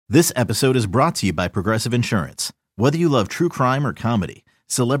This episode is brought to you by Progressive Insurance. Whether you love true crime or comedy,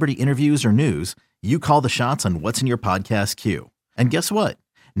 celebrity interviews or news, you call the shots on what's in your podcast queue. And guess what?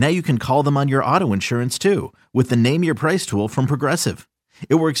 Now you can call them on your auto insurance too with the Name Your Price tool from Progressive.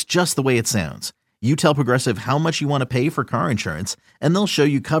 It works just the way it sounds. You tell Progressive how much you want to pay for car insurance, and they'll show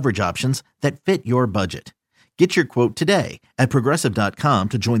you coverage options that fit your budget. Get your quote today at Progressive.com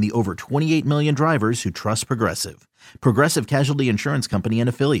to join the over 28 million drivers who trust Progressive. Progressive Casualty Insurance Company and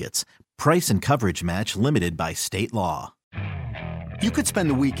Affiliates. Price and coverage match limited by state law. You could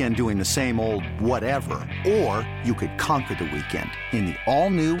spend the weekend doing the same old whatever, or you could conquer the weekend in the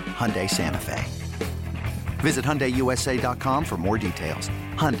all-new Hyundai Santa Fe. Visit HyundaiUSA.com for more details.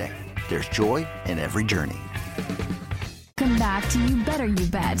 Hyundai, there's joy in every journey. Welcome back to You Better You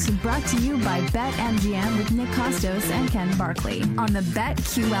Bet, brought to you by BetMGM with Nick Kostos and Ken Barkley on the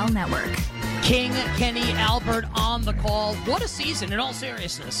BetQL network. King Kenny Albert on the call. What a season, in all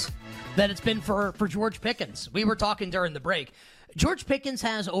seriousness, that it's been for George Pickens. We were talking during the break. George Pickens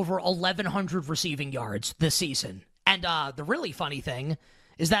has over 1,100 receiving yards this season. And the really funny thing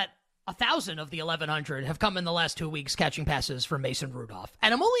is that 1,000 of the 1,100 have come in the last 2 weeks catching passes from Mason Rudolph.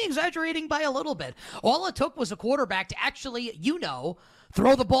 And I'm only exaggerating by a little bit. All it took was a quarterback to actually,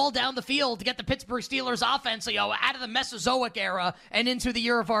 throw the ball down the field to get the Pittsburgh Steelers offense, out of the Mesozoic era and into the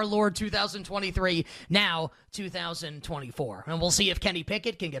year of our Lord 2023, now 2024. And we'll see if Kenny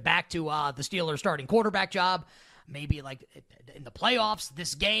Pickett can get back to the Steelers starting quarterback job. Maybe like in the playoffs,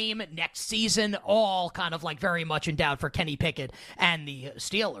 this game, next season, all kind of like very much in doubt for Kenny Pickett and the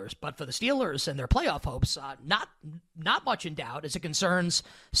Steelers. But for the Steelers and their playoff hopes, not much in doubt as it concerns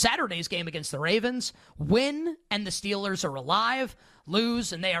Saturday's game against the Ravens. Win and the Steelers are alive.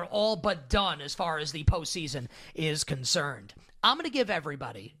 Lose and they are all but done as far as the postseason is concerned. I'm going to give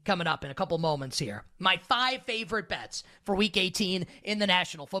everybody, coming up in a couple moments here, my 5 favorite bets for Week 18 in the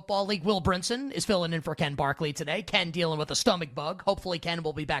National Football League. Will Brinson is filling in for Ken Barkley today. Ken dealing with a stomach bug. Hopefully Ken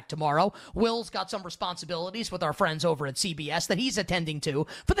will be back tomorrow. Will's got some responsibilities with our friends over at CBS that he's attending to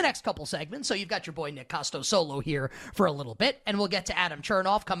for the next couple segments. So you've got your boy Nick Kostos solo here for a little bit. And we'll get to Adam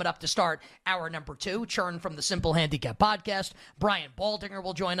Chernoff coming up to start hour number 2. Chern from the Simple Handicap Podcast. Brian Baldinger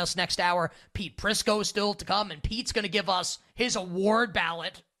will join us next hour. Pete Prisco is still to come. And Pete's going to give us his award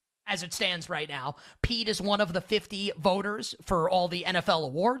ballot as it stands right now. Pete is one of the 50 voters for all the NFL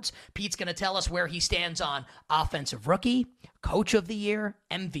awards. Pete's going to tell us where he stands on Offensive Rookie, Coach of the Year,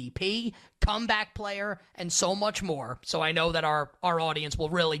 MVP, Comeback Player, and so much more. So I know that our audience will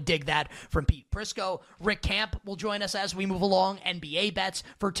really dig that from Pete Prisco. Rick Camp will join us as we move along. NBA bets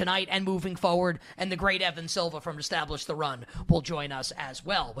for tonight and moving forward. And the great Evan Silva from Establish the Run will join us as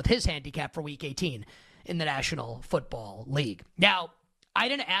well with his handicap for Week 18 in the National Football League. Now, I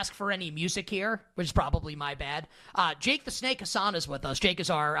didn't ask for any music here, which is probably my bad. Jake the Snake Hassan is with us. Jake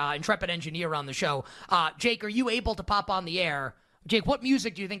is our intrepid engineer on the show. Jake, are you able to pop on the air? Jake, what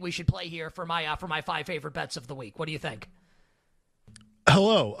music do you think we should play here for my 5 favorite bets of the week? What do you think?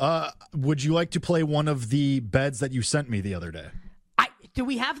 Hello. Would you like to play one of the beds that you sent me the other day? Do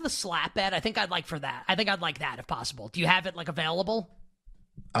we have the slap bet? I think I'd like that if possible. Do you have it available?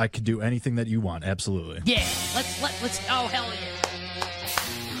 I could do anything that you want, absolutely. Yeah, let's oh, hell yeah.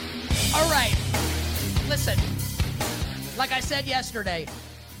 All right, listen, like I said yesterday,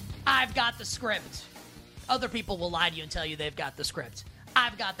 I've got the script. Other people will lie to you and tell you they've got the script.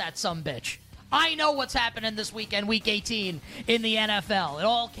 I've got that sumbitch. I know what's happening this weekend, Week 18, in the NFL. It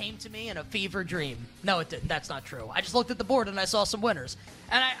all came to me in a fever dream. No, it didn't. That's not true. I just looked at the board and I saw some winners.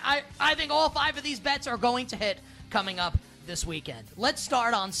 And I think all 5 of these bets are going to hit coming up this weekend. Let's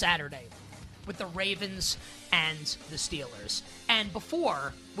start on Saturday with the Ravens and the Steelers. And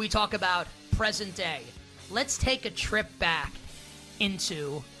before we talk about present day, let's take a trip back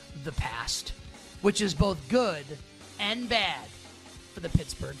into the past, which is both good and bad for the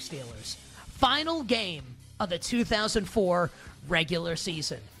Pittsburgh Steelers. Final game of the 2004 regular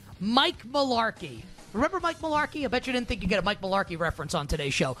season. Mike Mularkey. Remember Mike Mularkey? I bet you didn't think you'd get a Mike Mularkey reference on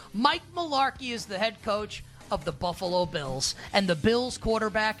today's show. Mike Mularkey is the head coach of the Buffalo Bills, and the Bills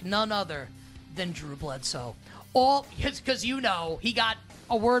quarterback, none other than Drew Bledsoe. All because he got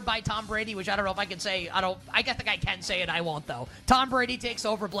a word by Tom Brady, which I don't know if I can say. I think I can say it. I won't though. Tom Brady takes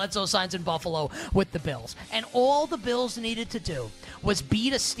over. Bledsoe signs in Buffalo with the Bills, and all the Bills needed to do was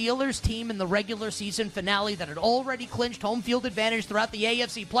beat a Steelers team in the regular season finale that had already clinched home field advantage throughout the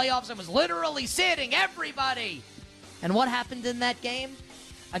AFC playoffs and was literally sitting everybody. And what happened in that game?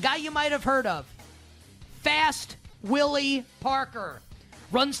 A guy you might have heard of. Fast Willie Parker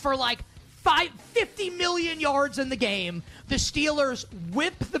runs for 50 million yards in the game. The Steelers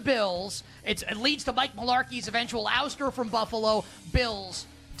whip the Bills. It leads to Mike Mularkey's eventual ouster from Buffalo. Bills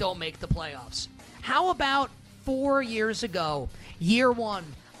don't make the playoffs. How about 4 years ago, year one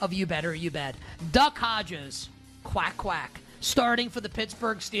of You Better You Bet, Duck Hodges, quack, quack, starting for the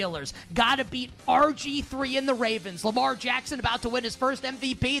Pittsburgh Steelers. Got to beat RG3 and the Ravens. Lamar Jackson about to win his first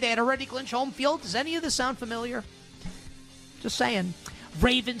MVP. They had already clinched home field. Does any of this sound familiar? Just saying.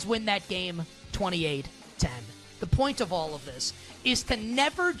 Ravens win that game 28-10. The point of all of this is to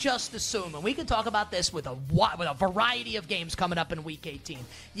never just assume, and we can talk about this with a variety of games coming up in Week 18.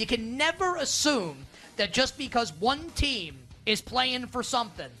 You can never assume that just because one team is playing for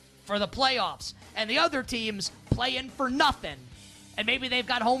something, for the playoffs, and the other team's playing for nothing, and maybe they've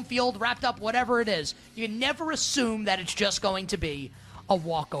got home field wrapped up, whatever it is, you can never assume that it's just going to be a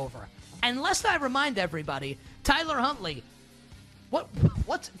walkover. And lest I remind everybody, Tyler Huntley,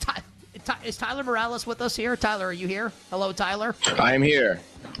 is Tyler Morales with us here? Tyler, are you here? Hello, Tyler. I am here.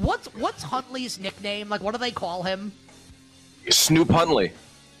 What's Huntley's nickname? Like, what do they call him? Snoop Huntley.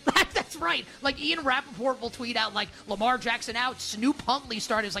 That's right. Like, Ian Rappaport will tweet out, like, Lamar Jackson out, Snoop Huntley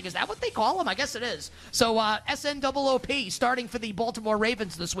started. It's like, is that what they call him? I guess it is. So, SNOOP starting for the Baltimore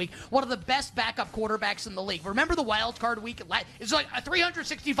Ravens this week. One of the best backup quarterbacks in the league. Remember the wild card week? It's like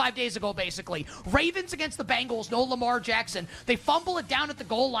 365 days ago, basically. Ravens against the Bengals, no Lamar Jackson. They fumble it down at the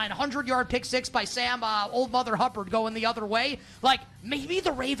goal line. 100-yard pick six by Sam, Old Mother Hubbard going the other way. Like, maybe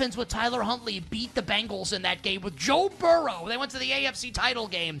the Ravens with Tyler Huntley beat the Bengals in that game with Joe Burrow. They went to the AFC title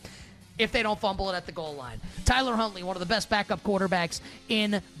game if they don't fumble it at the goal line. Tyler Huntley, one of the best backup quarterbacks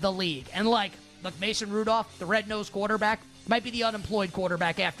in the league. And look, Mason Rudolph, the red-nosed quarterback, might be the unemployed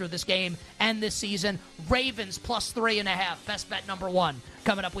quarterback after this game and this season. Ravens plus 3.5, best bet number one,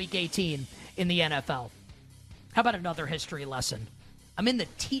 coming up Week 18 in the NFL. How about another history lesson? I'm in the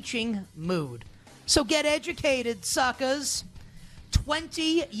teaching mood. So get educated, suckers.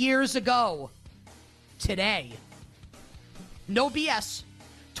 20 years ago, today, no BS,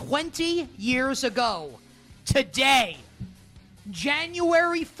 20 years ago, today,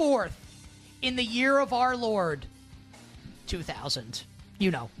 January 4th, in the year of our Lord, 2000.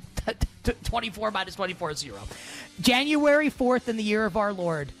 24 minus 24 is 0. January 4th in the year of our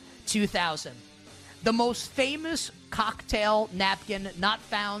Lord, 2000. The most famous cocktail napkin not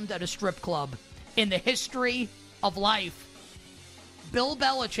found at a strip club in the history of life. Bill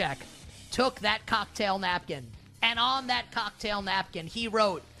Belichick took that cocktail napkin, and on that cocktail napkin, he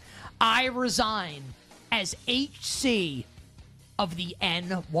wrote, "I resign as HC of the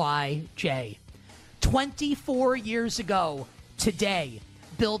NYJ." 24 years ago today,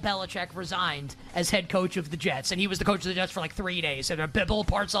 Bill Belichick resigned as head coach of the Jets, and he was the coach of the Jets for like 3 days. And Bill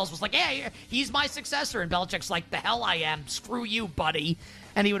Parcells was like, "Yeah, he's my successor." And Belichick's like, "The hell I am. Screw you, buddy."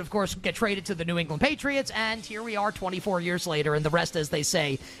 And he would, of course, get traded to the New England Patriots, and here we are 24 years later, and the rest, as they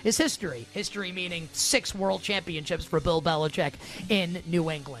say, is history. History meaning 6 world championships for Bill Belichick in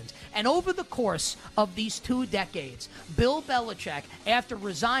New England. And over the course of these 2 decades, Bill Belichick, after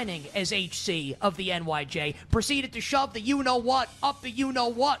resigning as HC of the NYJ, proceeded to shove the you-know-what up the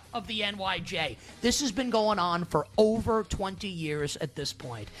you-know-what of the NYJ. This has been going on for over 20 years at this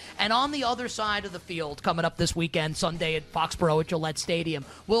point. And on the other side of the field, coming up this weekend, Sunday at Foxborough at Gillette Stadium,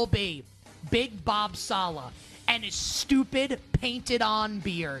 will be Big Bob Saleh and his stupid painted-on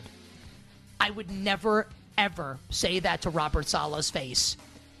beard. I would never, ever say that to Robert Saleh's face.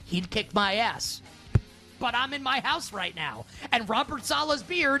 He'd kick my ass. But I'm in my house right now, and Robert Saleh's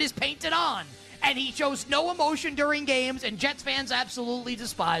beard is painted on, and he shows no emotion during games, and Jets fans absolutely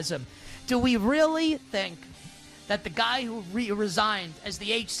despise him. Do we really think that the guy who resigned as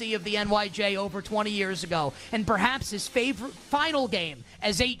the HC of the NYJ over 20 years ago, and perhaps his favorite final game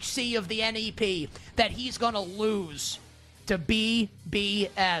as HC of the NEP, that he's going to lose to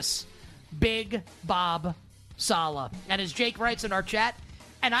BBS, Big Bob Saleh? And as Jake writes in our chat,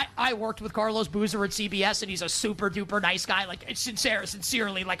 and I worked with Carlos Boozer at CBS, and he's a super-duper nice guy, like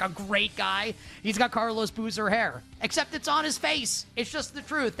sincerely, like a great guy. He's got Carlos Boozer hair, except it's on his face. It's just the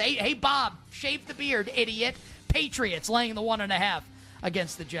truth. Hey, Bob, shave the beard, idiot. Patriots laying the 1.5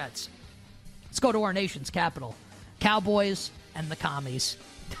 against the Jets. Let's go to our nation's capital. Cowboys and the Commies.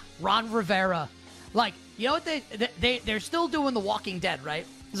 Ron Rivera. Like, you know what? They're still doing The Walking Dead, right?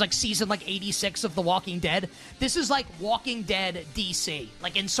 It's like season 86 of The Walking Dead. This is like Walking Dead DC.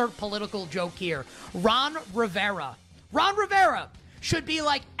 Like, insert political joke here. Ron Rivera should be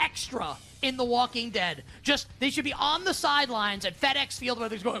like extra in The Walking Dead. They should be on the sidelines at FedEx Field where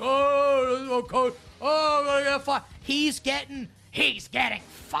they're going, "Oh, coach. Oh, I'm gonna get fired." He's getting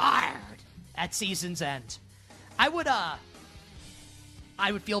fired at season's end. I would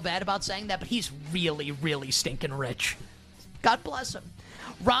feel bad about saying that, but he's really, really stinking rich. God bless him.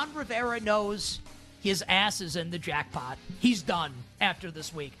 Ron Rivera knows his ass is in the jackpot. He's done. after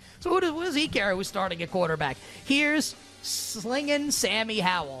this week. So who does he care who's starting at quarterback? Here's slinging Sammy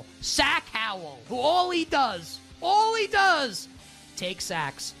Howell. Sack Howell, who all he does, take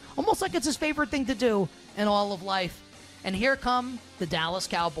sacks. Almost like it's his favorite thing to do in all of life. And here come the Dallas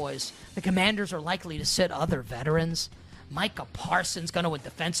Cowboys. The Commanders are likely to sit other veterans. Micah Parsons going to win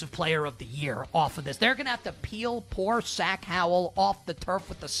Defensive Player of the Year off of this. They're going to have to peel poor Sack Howell off the turf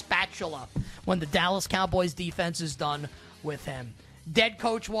with the spatula when the Dallas Cowboys defense is done with him. Dead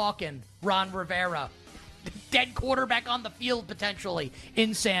coach walking, Ron Rivera. Dead quarterback on the field potentially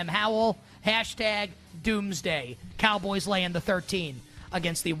in Sam Howell. Hashtag Doomsday. Cowboys laying the 13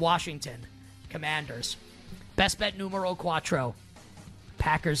 against the Washington Commanders. Best bet numero cuatro.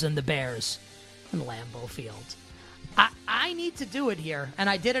 Packers and the Bears in Lambeau Field. I need to do it here, and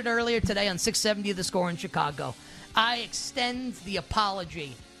I did it earlier today on 670 The Score in Chicago. I extend the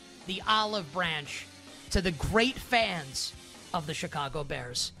apology, the olive branch, to the great fans of the Chicago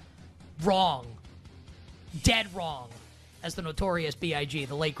Bears. Wrong. Dead wrong, as the Notorious B.I.G.,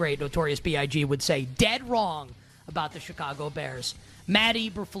 the late great Notorious B.I.G. would say. Dead wrong about the Chicago Bears. Matt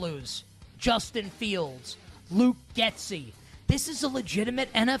Eberflus, Justin Fields, Luke Getsy. This is a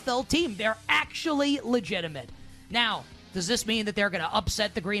legitimate NFL team. They're actually legitimate. Now, does this mean that they're going to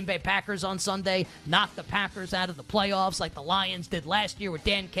upset the Green Bay Packers on Sunday, knock the Packers out of the playoffs like the Lions did last year with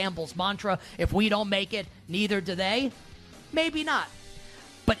Dan Campbell's mantra, if we don't make it, neither do they? Maybe not.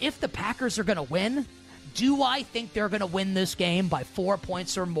 But if the Packers are going to win, do I think they're going to win this game by 4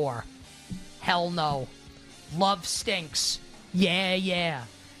 points or more? Hell no. Love stinks. Yeah.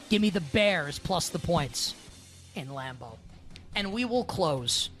 Give me the Bears plus the points in Lambeau. And we will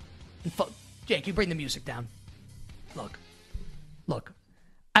close. Jake, you bring the music down. Look,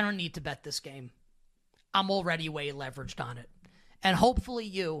 I don't need to bet this game. I'm already way leveraged on it. And hopefully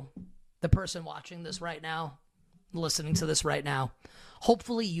you, the person watching this right now, listening to this right now,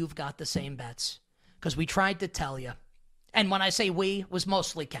 hopefully you've got the same bets. Because we tried to tell you. And when I say we, was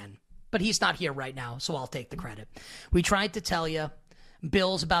mostly Ken. But he's not here right now, so I'll take the credit. We tried to tell you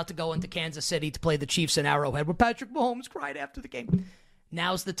Bill's about to go into Kansas City to play the Chiefs in Arrowhead, where Patrick Mahomes cried after the game.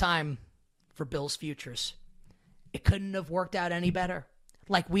 Now's the time for Bill's futures. It couldn't have worked out any better.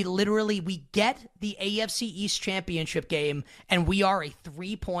 Like, we get the AFC East Championship game, and we are a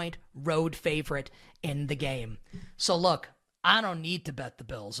 3-point road favorite in the game. So, look, I don't need to bet the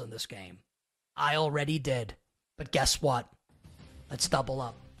Bills in this game. I already did. But guess what? Let's double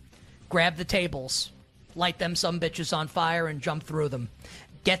up. Grab the tables, light them some bitches on fire, and jump through them.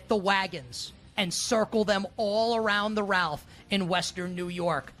 Get the wagons and circle them all around the Ralph in Western New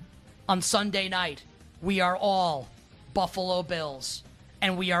York. On Sunday night, we are all Buffalo Bills,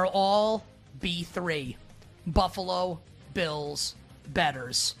 and we are all B3. Buffalo Bills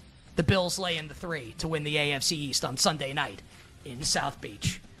betters. The Bills lay in the 3 to win the AFC East on Sunday night in South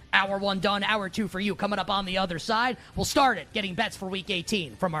Beach. Hour 1 done, hour 2 for you. Coming up on the other side, we'll start it getting bets for Week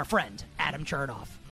 18 from our friend Adam Chernoff.